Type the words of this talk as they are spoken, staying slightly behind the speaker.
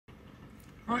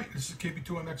Alright, this is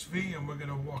KB2MXV and we're going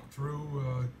to walk through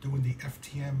doing the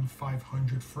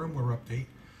FTM-500 firmware update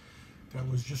that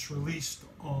was just released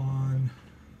on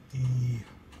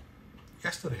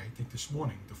yesterday, I think this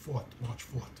morning, the 4th, March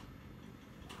 4th.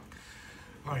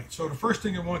 Alright, so the first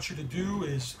thing I want you to do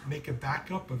is make a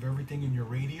backup of everything in your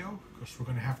radio, because we're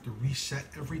going to have to reset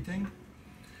everything.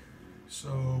 So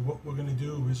what we're going to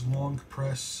do is long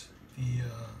press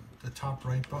the top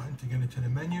right button to get into the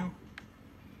menu.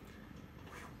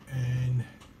 And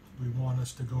we want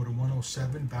us to go to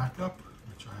 107 backup,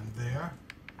 which I'm there.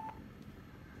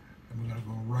 And we're going to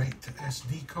go right to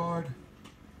SD card.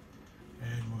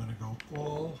 And we're going to go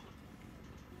all.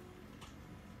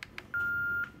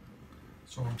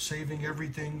 So I'm saving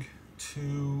everything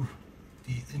to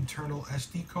the internal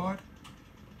SD card.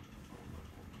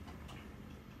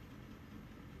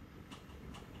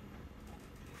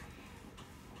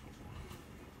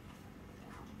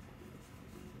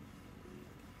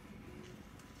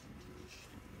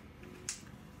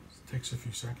 Takes a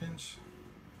few seconds.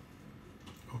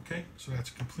 Okay, so that's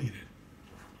completed.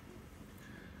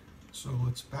 So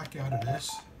let's back out of this.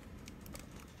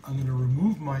 I'm going to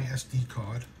remove my SD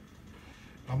card.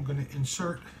 I'm going to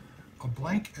insert a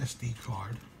blank SD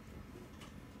card,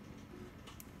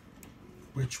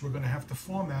 which we're going to have to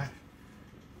format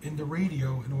in the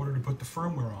radio in order to put the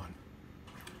firmware on.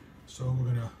 So we're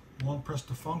going to long press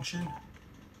the function.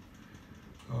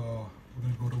 We're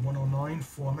going to go to 109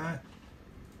 format.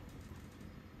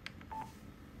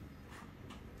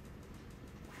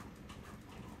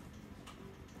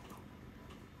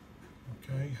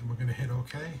 Okay, and we're going to hit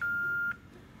OK.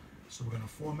 So we're going to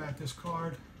format this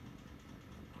card.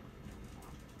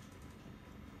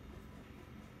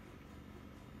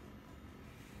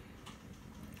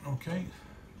 Okay,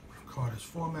 the card is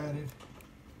formatted.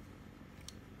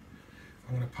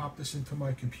 I'm going to pop this into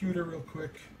my computer real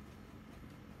quick.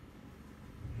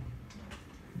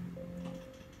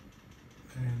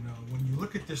 And when you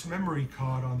look at this memory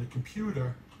card on the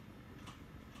computer,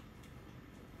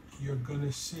 you're going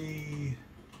to see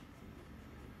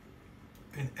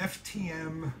an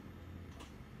FTM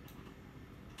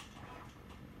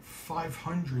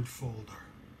 500 folder,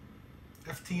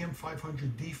 FTM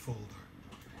 500D folder.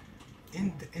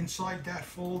 Inside that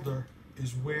folder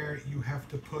is where you have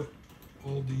to put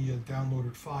all the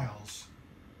downloaded files.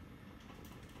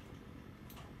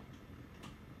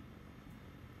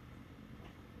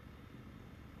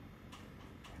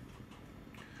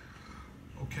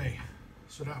 Okay.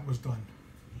 So that was done.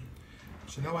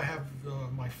 So now I have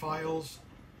my files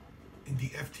in the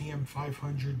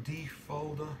FTM-500D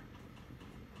folder.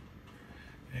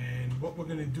 And what we're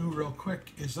going to do real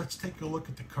quick is let's take a look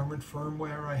at the current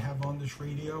firmware I have on this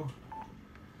radio.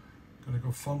 I'm going to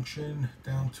go function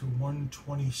down to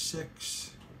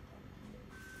 126.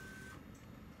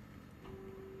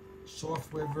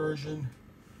 Software version.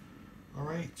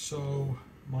 Alright, so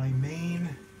my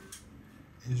main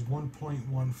is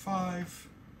 1.15,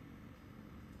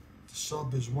 the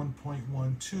sub is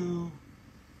 1.12,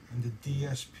 and the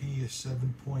DSP is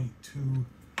 7.20.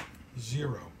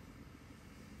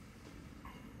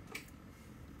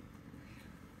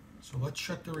 So let's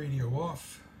shut the radio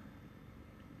off.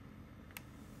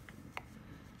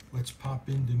 Let's pop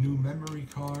in the new memory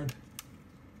card.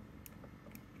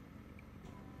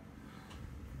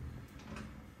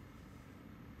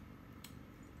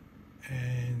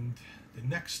 And the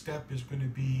next step is going to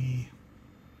be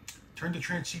turn the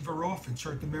transceiver off,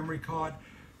 insert the memory card,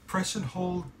 press and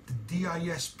hold the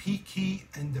DISP key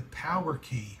and the power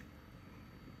key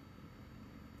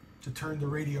to turn the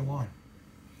radio on.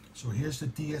 So here's the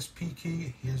DSP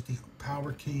key, here's the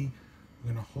power key.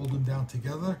 We're going to hold them down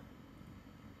together.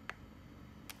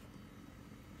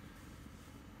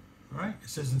 Alright, it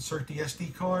says insert the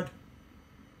SD card.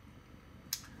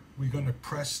 We're going to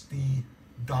press the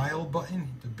dial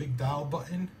button, the big dial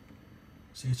button.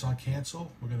 See, it's on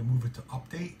cancel. We're going to move it to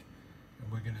update,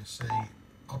 and we're going to say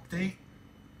update.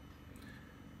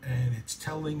 And it's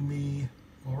telling me,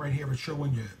 well, right here it's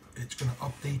showing you it's going to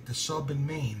update the sub and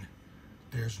main.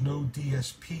 There's no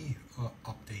DSP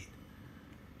update.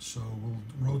 So we'll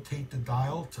rotate the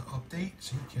dial to update.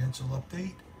 See, cancel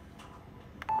update.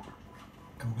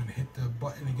 And we're going to hit the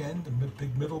button again, the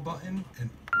big middle button, and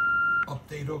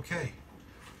update OK.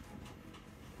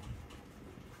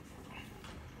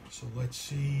 So let's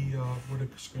see what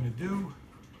it's going to do.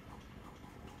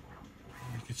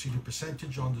 You can see the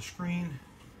percentage on the screen.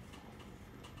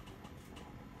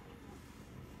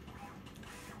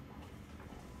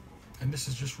 And this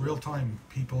is just real time,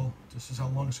 people. This is how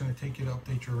long it's going to take you to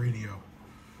update your radio.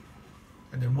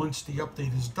 And then once the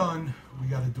update is done, we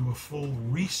got to do a full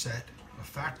reset a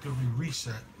factory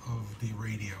reset of the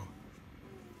radio.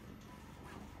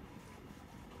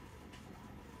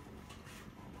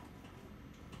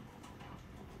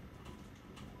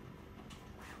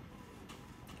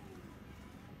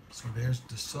 So there's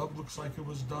the sub, looks like it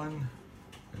was done,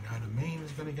 and now the main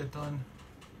is going to get done.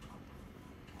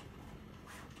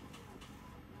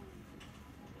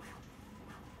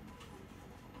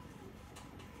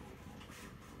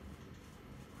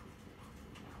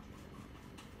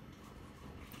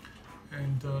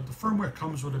 And the firmware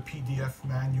comes with a PDF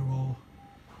manual.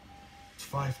 It's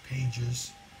 5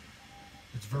 pages.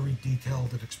 It's very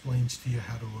detailed. It explains to you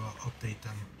how to update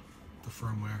them, the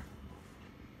firmware.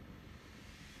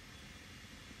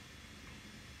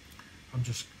 I'm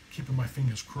just keeping my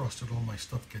fingers crossed that all my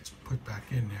stuff gets put back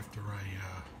in after I...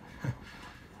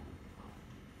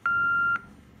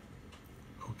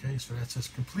 Okay, so that's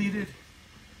just completed.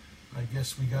 I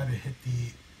guess we got to hit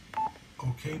the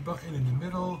OK button in the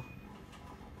middle.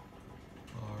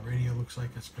 Radio looks like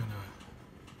it's going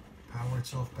to power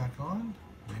itself back on.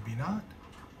 Maybe not.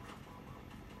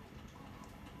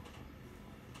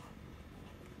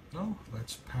 No,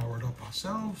 let's power it up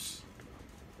ourselves.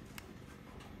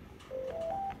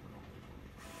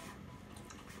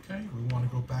 Okay, we want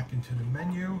to go back into the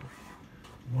menu.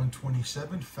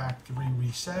 127, factory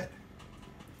reset.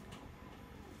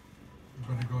 We're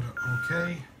going to go to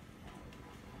OK.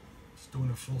 It's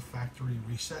doing a full factory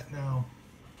reset now.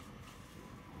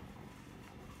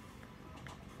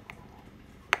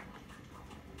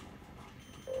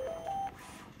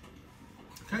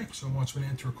 Okay, so it wants me to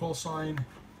enter a call sign.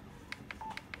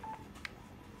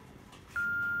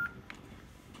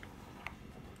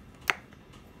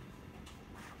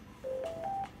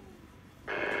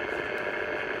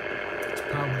 Let's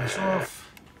power this off.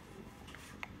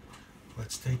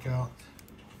 Let's take out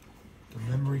the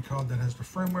memory card that has the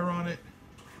firmware on it.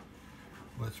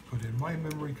 Let's put in my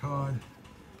memory card,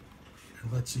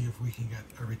 and let's see if we can get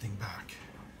everything back.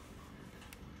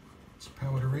 Let's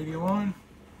power the radio on.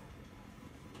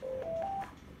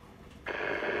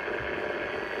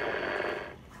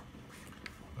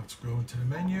 Let's go into the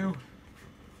menu.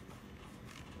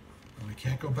 And we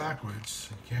can't go backwards.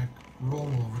 You can't roll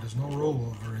over. There's no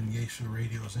rollover in Yaesu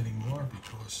radios anymore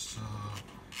because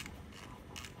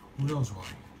who knows why?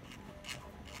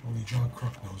 Only John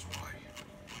Crook knows why.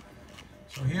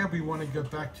 So here we want to get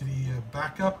back to the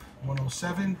backup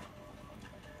 107.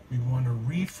 We want to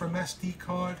read from SD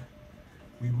card.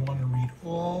 We want to read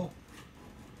all.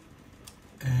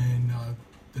 And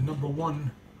the number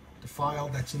 1, the file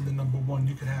that's in the number 1,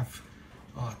 you can have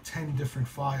 10 different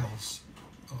files,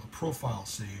 profiles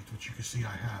saved, which you can see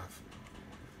I have.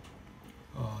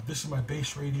 This is my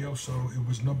base radio, so it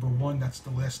was number 1. That's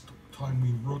the last time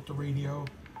we wrote the radio.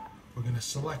 We're going to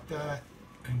select that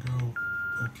and go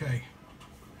OK.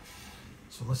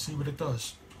 So let's see what it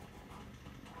does.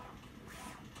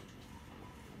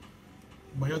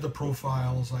 My other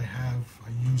profiles I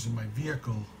use in my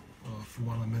vehicle for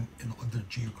when I'm in other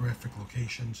geographic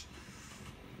locations.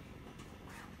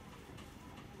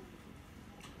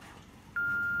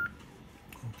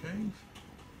 Okay,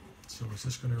 so is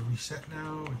this going to reset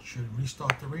now? It should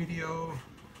restart the radio.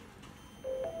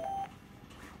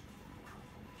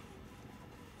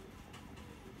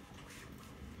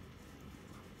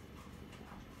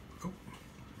 Oh,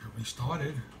 it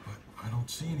restarted, but I don't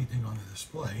see anything on the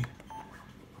display.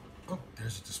 Oh,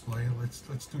 there's a display. Let's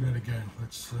do that again.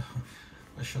 Let's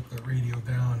shut that radio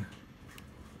down.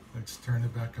 Let's turn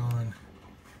it back on.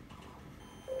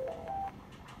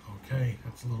 Okay,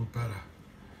 that's a little better.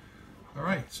 All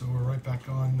right, so we're right back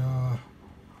on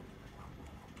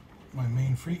my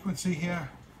main frequency here.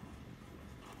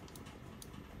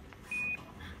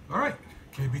 All right,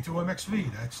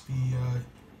 KB2MXV. That's the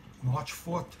March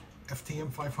 4th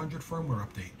FTM-500 firmware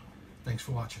update. Thanks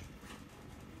for watching.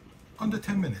 Under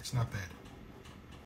 10 minutes, not bad.